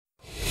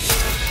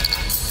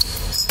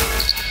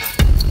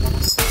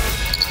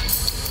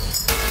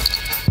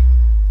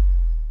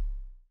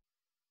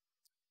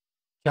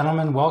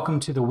Gentlemen, welcome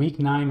to the Week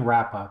 9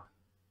 wrap-up,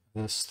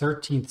 this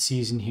 13th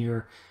season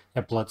here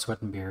at Blood,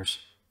 Sweat, and Beers.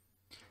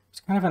 It's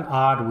kind of an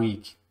odd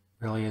week,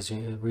 really, as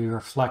we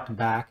reflect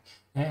back,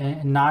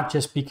 and not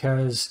just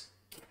because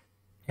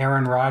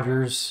Aaron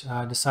Rodgers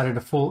decided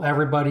to fool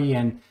everybody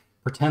and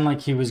pretend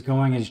like he was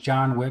going as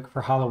John Wick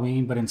for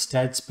Halloween, but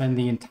instead spend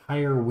the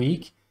entire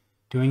week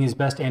doing his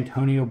best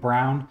Antonio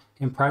Brown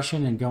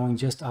impression and going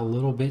just a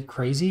little bit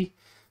crazy.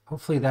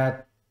 Hopefully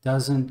that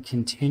doesn't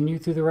continue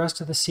through the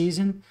rest of the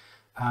season.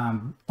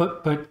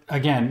 But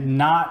again,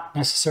 not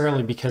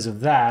necessarily because of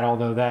that,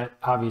 although that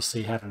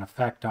obviously had an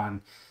effect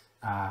on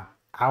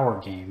our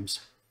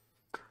games.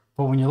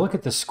 But when you look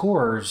at the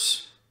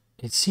scores,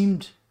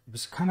 it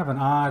was kind of an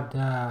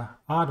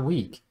odd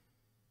week.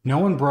 No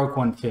one broke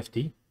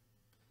 150,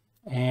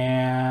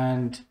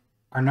 and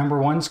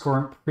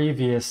our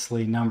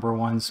previously number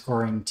one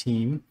scoring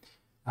team,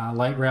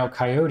 Light Rail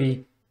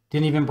Coyote,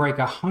 didn't even break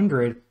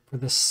 100 for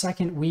the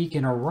second week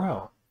in a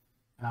row.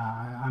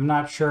 I'm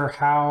not sure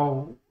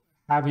how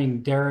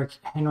having Derrick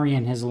Henry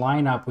in his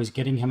lineup was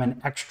getting him an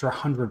extra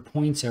 100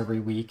 points every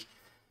week,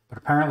 but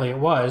apparently it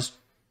was,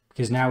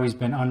 because now he's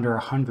been under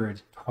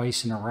 100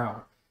 twice in a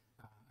row.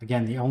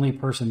 Again, the only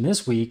person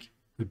this week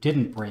who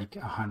didn't break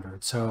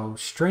 100. So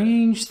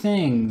strange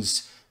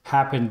things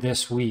happened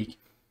this week,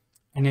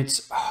 and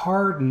it's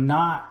hard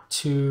not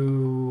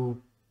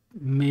to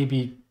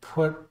maybe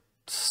put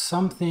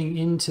something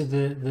into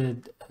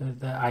the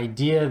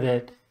idea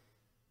that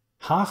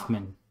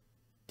Hoffman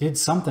did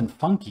something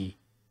funky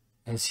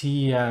as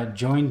he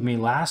joined me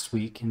last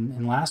week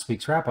in last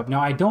week's wrap-up. Now,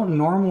 I don't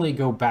normally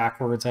go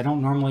backwards. I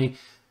don't normally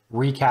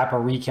recap a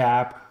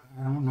recap.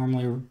 I don't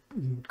normally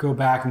go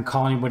back and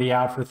call anybody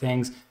out for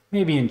things,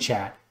 maybe in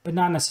chat, but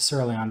not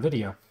necessarily on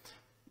video.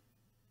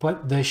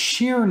 But the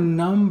sheer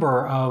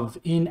number of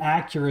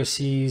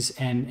inaccuracies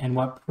and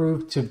what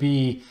proved to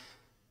be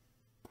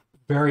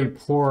very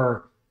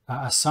poor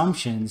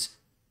assumptions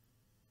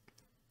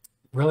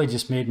really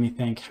just made me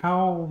think,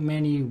 how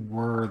many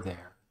were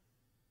there?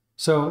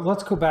 So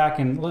let's go back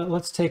and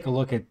let's take a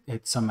look at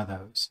some of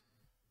those.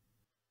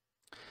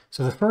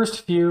 So the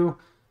first few,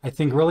 I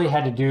think, really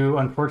had to do,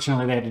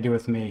 unfortunately, they had to do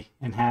with me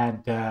and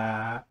had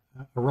a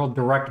real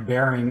direct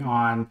bearing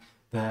on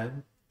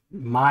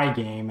my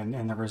game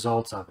and the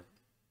results of it.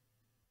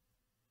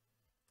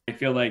 I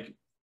feel like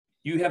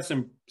you have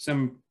some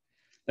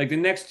like the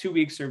next 2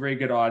 weeks are very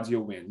good odds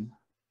you'll win.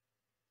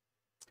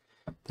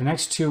 The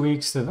next 2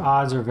 weeks, the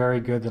odds are very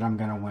good that I'm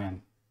going to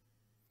win.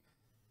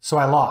 So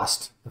I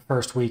lost the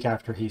first week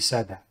after he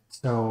said that.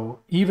 So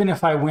even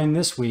if I win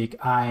this week,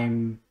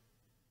 I'm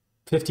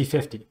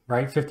 50-50,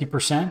 right?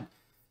 50%.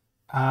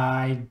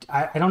 I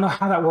don't know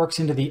how that works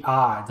into the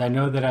odds. I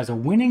know that as a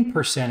winning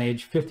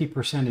percentage,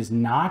 50% is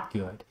not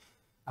good.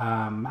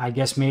 I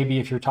guess maybe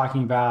if you're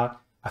talking about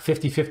a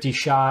 50-50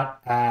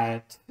 shot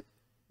at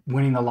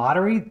winning the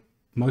lottery,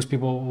 most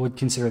people would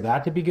consider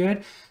that to be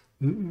good.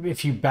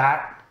 If you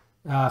bat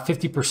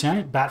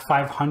 50%, bat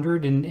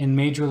 500 in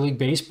Major League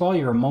Baseball,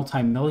 you're a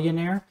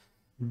multimillionaire.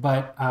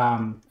 But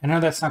I know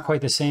that's not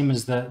quite the same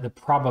as the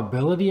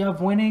probability of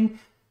winning,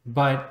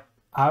 but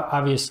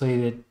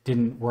obviously it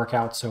didn't work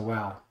out so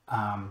well.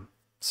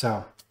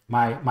 So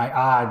my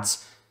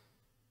odds,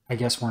 I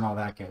guess, weren't all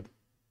that good.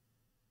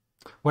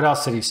 What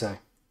else did he say?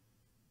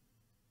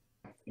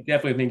 I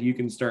definitely think you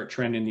can start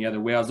trending the other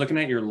way. I was looking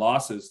at your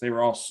losses. They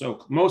were all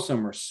most of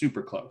them were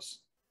super close.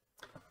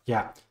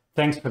 Yeah,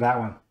 thanks for that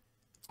one.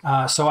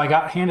 So I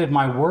got handed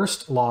my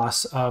worst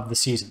loss of the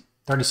season,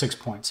 36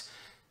 points.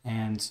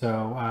 And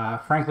so,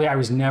 frankly, I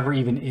was never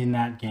even in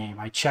that game.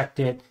 I checked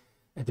it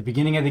at the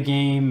beginning of the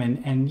game,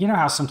 and you know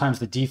how sometimes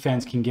the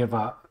defense can give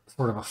a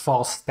sort of a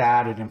false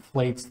stat. It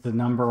inflates the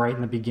number right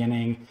in the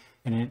beginning,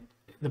 and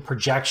the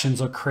projections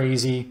look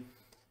crazy.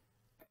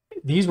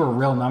 These were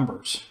real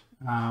numbers.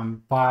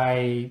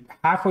 By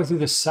halfway through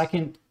the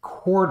second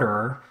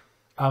quarter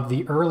of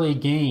the early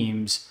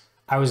games,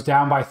 I was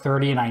down by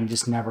 30 and I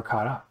just never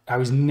caught up. I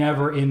was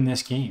never in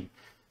this game.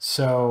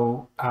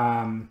 So,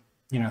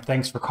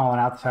 thanks for calling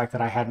out the fact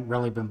that I hadn't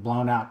really been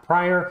blown out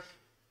prior.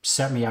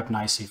 Set me up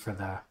nicely for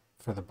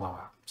the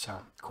blowout. So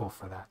cool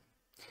for that.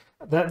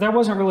 That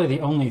wasn't really the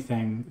only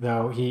thing,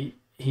 though. He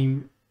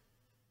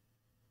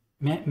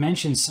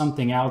mentioned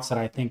something else that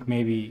I think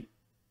maybe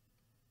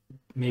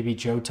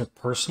Joe took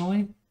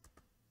personally.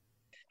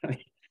 I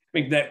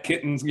think that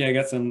kitten's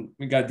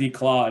we got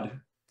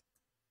declawed.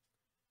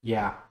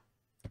 Yeah.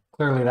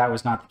 Clearly that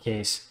was not the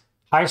case.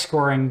 High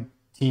scoring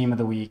team of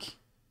the week.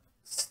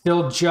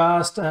 Still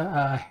just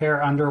a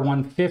hair under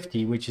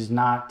 150, which is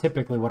not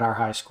typically what our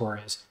high score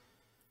is.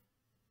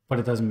 But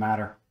it doesn't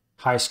matter.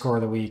 High score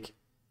of the week.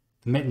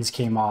 The mittens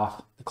came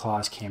off, the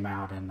claws came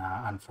out, and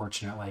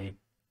unfortunately,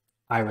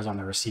 I was on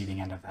the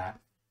receiving end of that.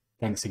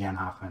 Thanks again,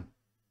 Hoffman.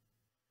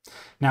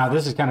 Now,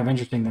 this is kind of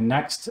interesting. The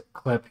next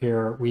clip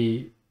here,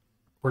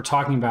 we're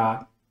talking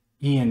about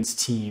Ian's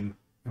team,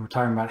 and we're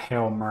talking about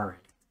Hale Murray.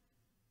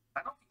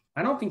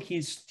 I don't think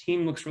his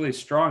team looks really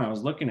strong. I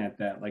was looking at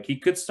that. Like, he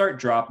could start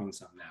dropping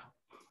some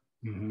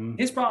now. Mm-hmm.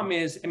 His problem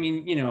is, I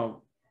mean,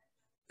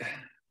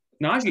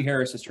 Najee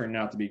Harris has turned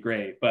out to be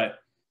great, but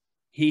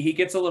he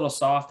gets a little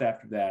soft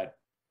after that.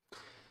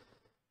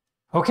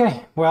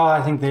 Okay, well,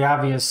 I think the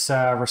obvious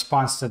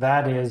response to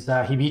that is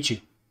he beat you.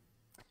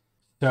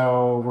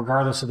 So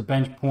regardless of the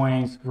bench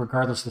points,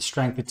 regardless of the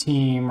strength of the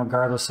team,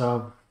 regardless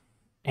of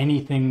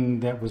anything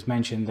that was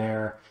mentioned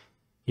there,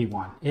 he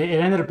won. It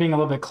ended up being a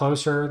little bit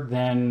closer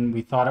than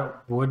we thought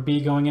it would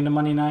be going into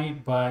Monday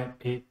night, but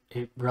it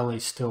really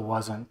still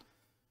wasn't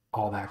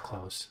all that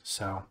close.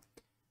 So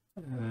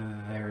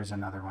there's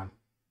another one.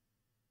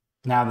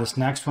 Now this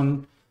next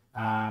one,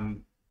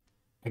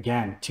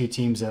 again, two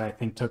teams that I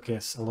think took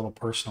us a little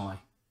personally.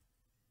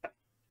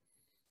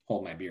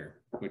 Hold my beer,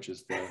 which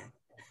is the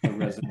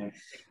resident,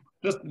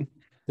 just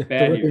the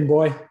bad whipping year.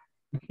 boy.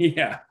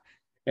 Yeah,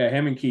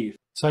 him and Keith.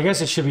 So I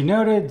guess it should be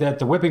noted that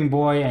the whipping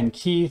boy and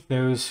Keith,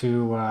 those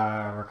who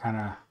were kind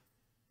of,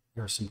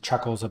 there were some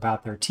chuckles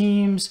about their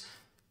teams,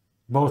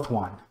 both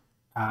won.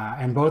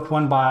 And both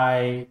won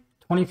by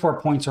 24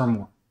 points or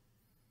more.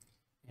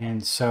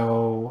 And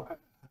so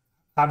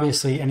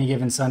obviously any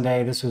given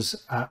Sunday, this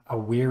was a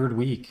weird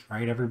week,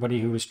 right? Everybody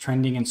who was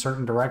trending in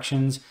certain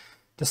directions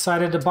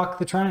decided to buck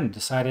the trend,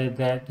 decided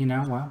that, you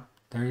know, well,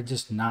 they're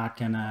just not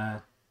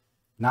gonna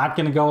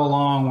go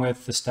along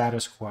with the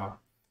status quo.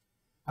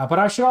 But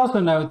I should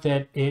also note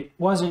that it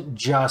wasn't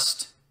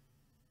just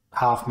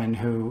Hoffman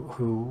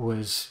who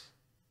was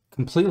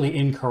completely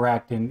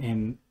incorrect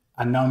in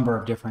a number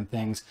of different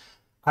things.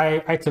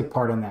 I took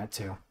part in that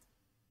too.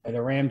 The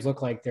Rams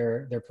look like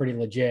they're pretty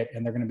legit,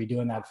 and they're going to be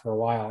doing that for a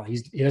while. He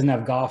doesn't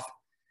have Goff,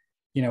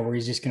 you know, where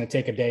he's just going to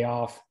take a day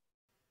off.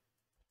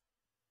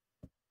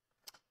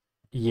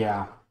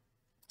 Yeah.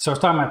 So I was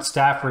talking about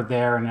Stafford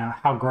there and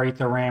how great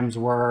the Rams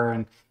were,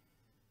 and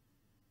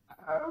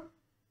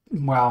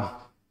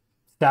well,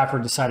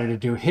 Stafford decided to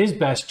do his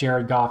best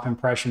Jared Goff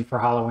impression for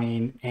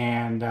Halloween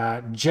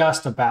and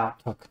just about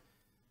took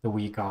the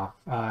week off.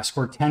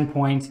 Scored 10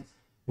 points,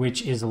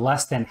 which is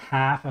less than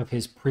half of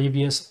his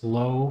previous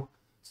low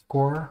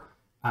score.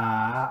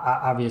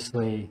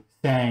 Obviously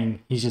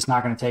saying he's just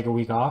not going to take a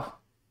week off.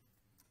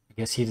 I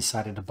guess he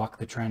decided to buck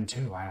the trend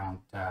too. I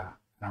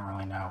don't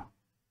really know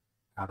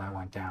how that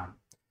went down.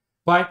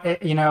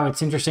 But, you know,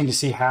 it's interesting to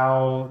see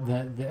how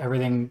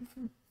everything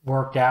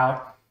worked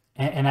out.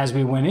 And as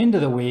we went into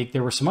the week,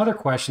 there were some other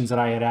questions that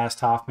I had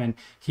asked Hoffman.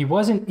 He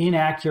wasn't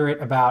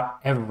inaccurate about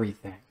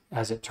everything,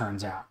 as it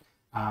turns out.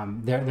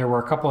 There were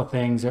a couple of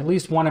things, at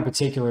least one in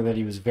particular, that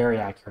he was very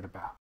accurate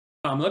about.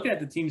 I'm looking at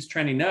the teams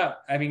trending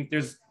up. I mean,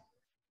 there's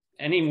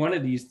any one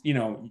of these, you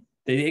know,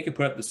 they could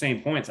put up the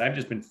same points. I've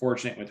just been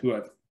fortunate with who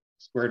I've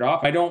squared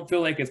off. I don't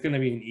feel like it's going to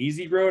be an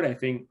easy road. I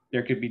think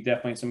there could be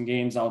definitely some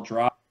games I'll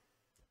drop.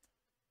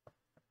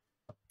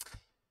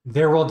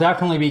 There will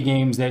definitely be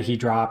games that he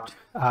dropped,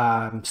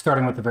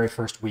 starting with the very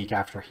first week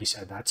after he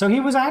said that. So he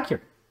was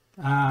accurate.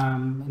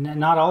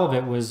 Not all of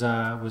it was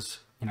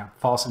you know,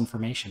 false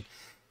information.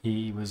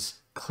 He was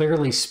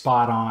clearly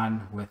spot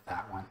on with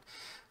that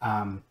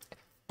one.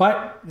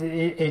 But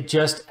it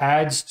just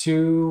adds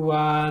to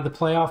the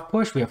playoff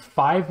push. We have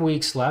 5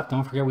 weeks left.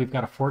 Don't forget, we've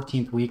got a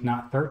 14th week,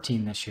 not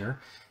 13 this year.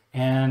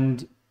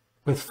 And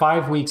with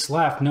 5 weeks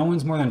left, no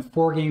one's more than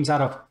 4 games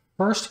out of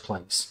first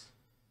place,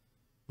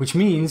 which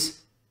means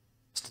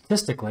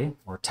statistically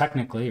or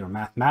technically or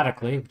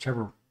mathematically,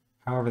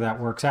 however that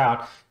works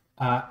out,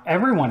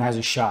 everyone has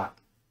a shot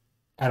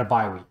at a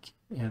bye week,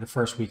 you know, the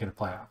first week of the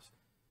playoffs.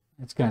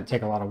 It's going to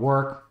take a lot of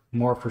work,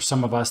 more for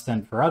some of us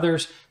than for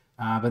others,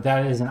 but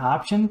that is an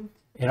option.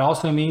 It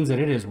also means that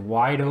it is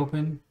wide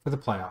open for the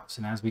playoffs.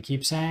 And as we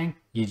keep saying,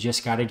 you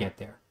just got to get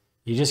there.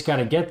 You just got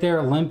to get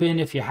there, limp in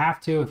if you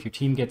have to, if your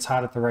team gets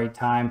hot at the right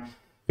time.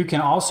 You can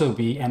also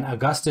be an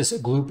Augustus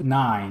Gloop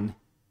 9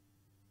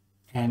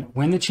 and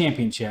win the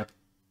championship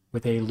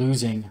with a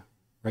losing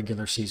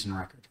regular season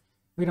record.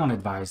 We don't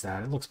advise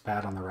that. It looks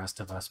bad on the rest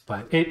of us,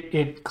 but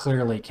it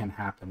clearly can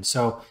happen.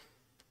 So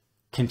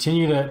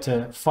continue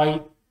to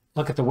fight.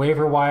 Look at the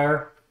waiver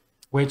wire,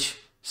 which,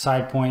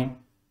 side point,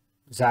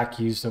 Zach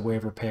used a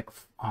waiver pick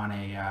on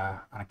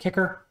a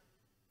kicker.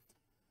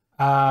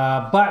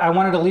 But I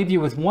wanted to leave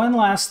you with one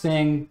last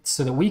thing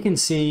so that we can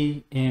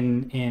see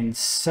in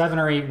 7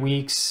 or 8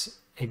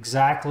 weeks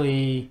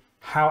exactly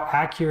how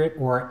accurate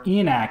or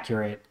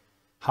inaccurate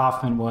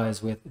Hoffman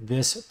was with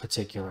this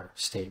particular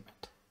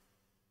statement.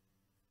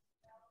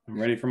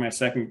 I'm ready for my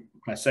second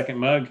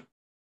mug.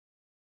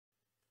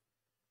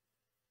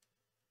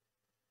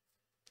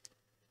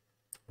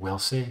 We'll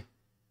see.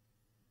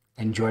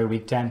 Enjoy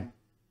week 10.